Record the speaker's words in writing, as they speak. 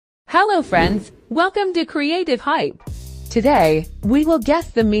Hello friends, welcome to Creative Hype. Today, we will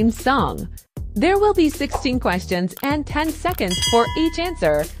guess the meme song. There will be 16 questions and 10 seconds for each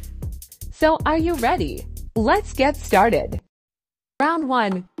answer. So are you ready? Let's get started. Round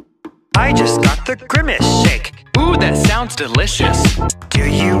 1. I just got the Grimace Shake. Ooh, that sounds delicious. Do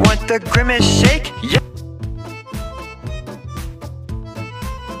you want the Grimace Shake? Yeah.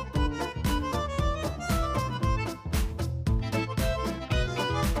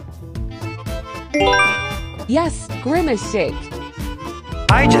 Yes, Grimace Shake.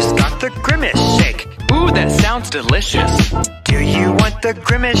 I just got the Grimace Shake. Ooh, that sounds delicious. Do you want the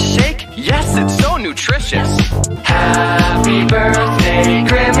Grimace Shake? Yes, it's so nutritious. Happy birthday,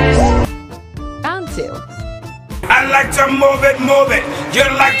 Grimace. Round 2. I like to move it, move it. You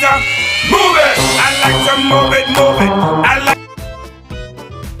like to move it. I like to move it, move it. I like.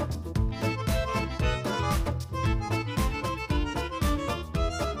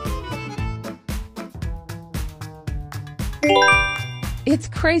 It's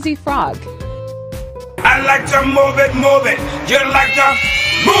Crazy Frog. I like to move it, move it. You like to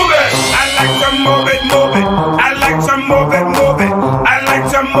move it. I like to move it, move it. I like to move it, move it. I like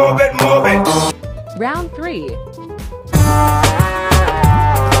to move it, move it. Round 3.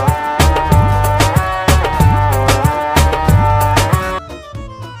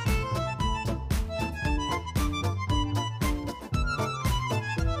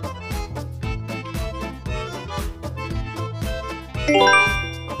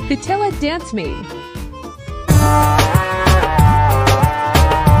 Patila Dance meme.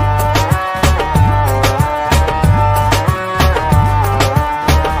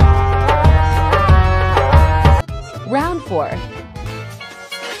 Round 4.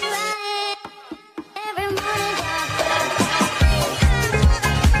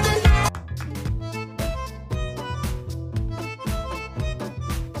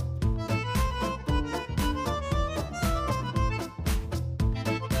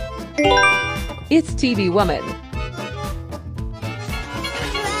 It's TV Woman.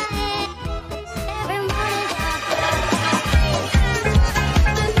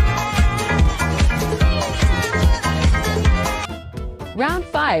 Round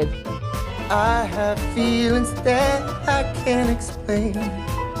 5. I have feelings that I can't explain.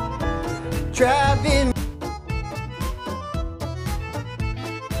 Driving.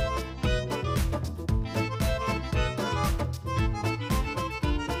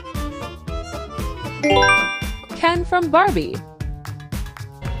 Ken from Barbie.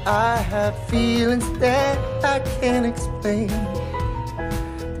 I have feelings that I can't explain.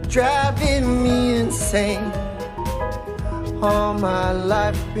 Driving me insane. All my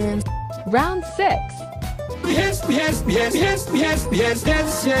life been. Round 6. Yes, yes, yes, yes, yes, yes,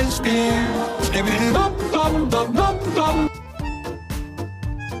 yes, yes, yes. Bum, bum, bum, bum, bum.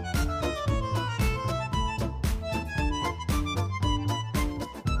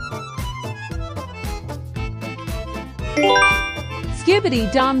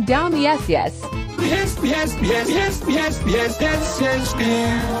 Skibidi dum dum yes yes. Yes, yes, yes, yes, yes, yes, yes, yes,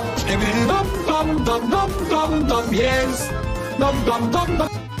 yes. Bum, bum, bum, bum, bum, bum, yes. Bum, bum, bum, bum.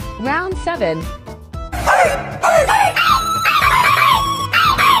 Round 7.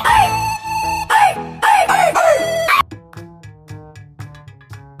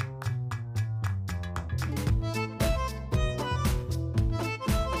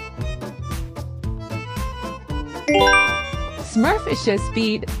 Smurfishes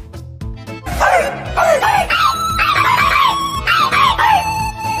speed.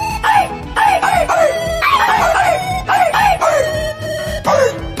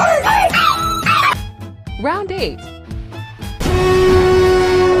 Round 8.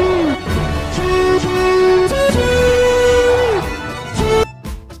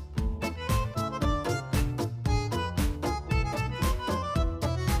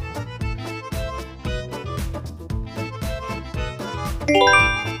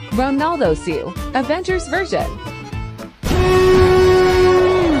 Ronaldo Sue, Avengers version.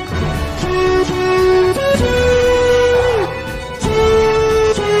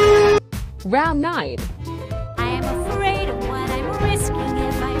 Round 9. I am afraid of what I'm risking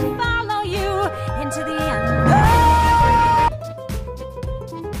if I follow you into the unknown.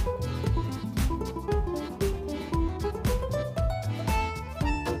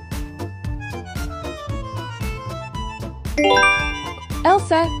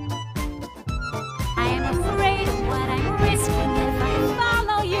 Elsa. I am afraid of what I'm risking if I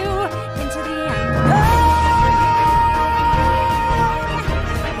follow you into the unknown.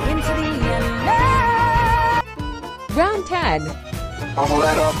 Into the unknown. Round 10. Oh,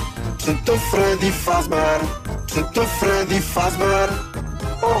 let up. Sunt un Freddy Fazbear. Sunt un Freddy Fazbear.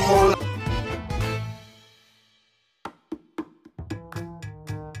 Oh,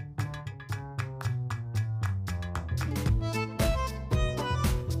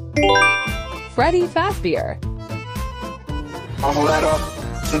 Freddy Fazbear. Oh, let up.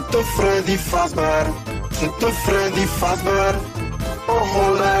 Sunt o Freddy Fazbear. Sunt o Freddy Fazbear.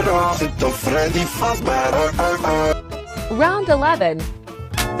 Oh, let up. Sunt o Freddy Fazbear. Round 11.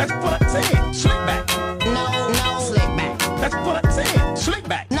 That's what I said. Slick back. No, slick back. That's what I said. Slick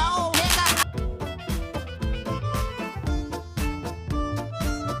back. No, nigga.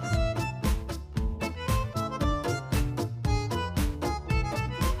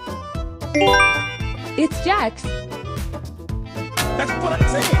 It's Jax. That's what I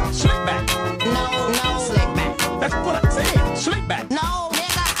said. Slick back. No, slick back. That's what I said. Slick back. No,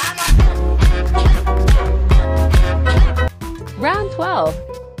 nigga, Round 12.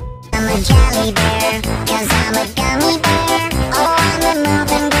 I'm a jelly bear, 'cause I'm a gummy bear. Oh, I'm a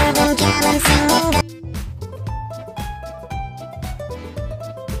moving, grooving, jamming, singing.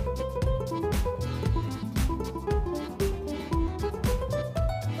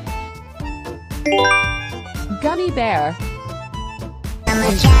 Gummy Bear. I'm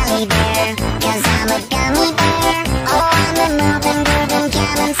a jelly bear, 'cause I'm a gummy bear. Oh, I'm a moving, grooving,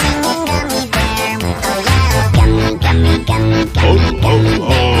 jamming, singing gummy bear. Oh yeah, gummy, gummy, gummy, gummy, gummy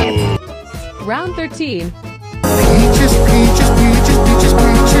bear. Round 13. Peaches, peaches, peaches, peaches,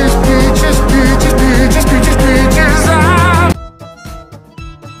 peaches, peaches, peaches, peaches, peaches, peaches.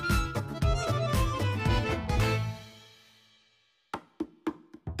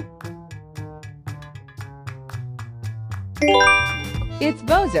 It's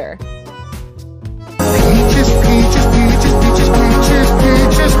Bowser. Peaches, peaches, peaches, peaches, peaches,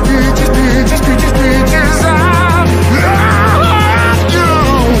 peaches, peaches, peaches, peaches, peaches.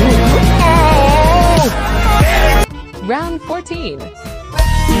 Round 14.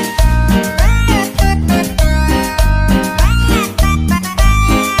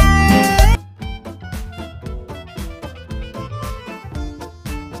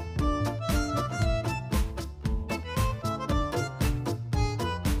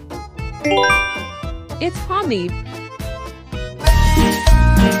 It's Pomni.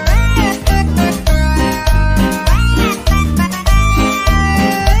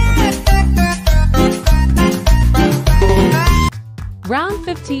 Round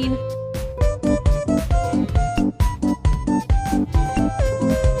 15.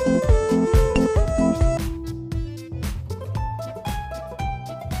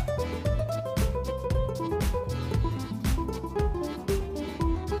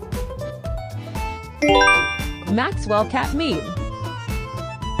 Maxwell Cat Meat.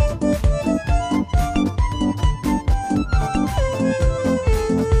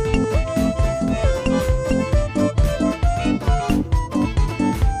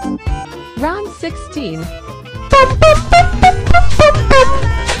 Round 16.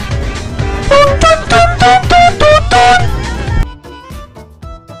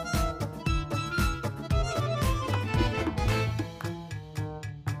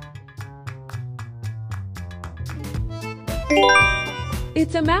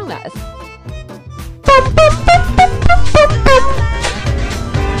 It's Among Us.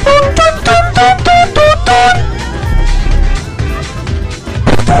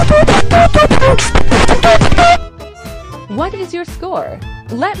 What is your score?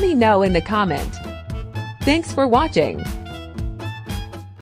 Let me know in the comment. Thanks for watching.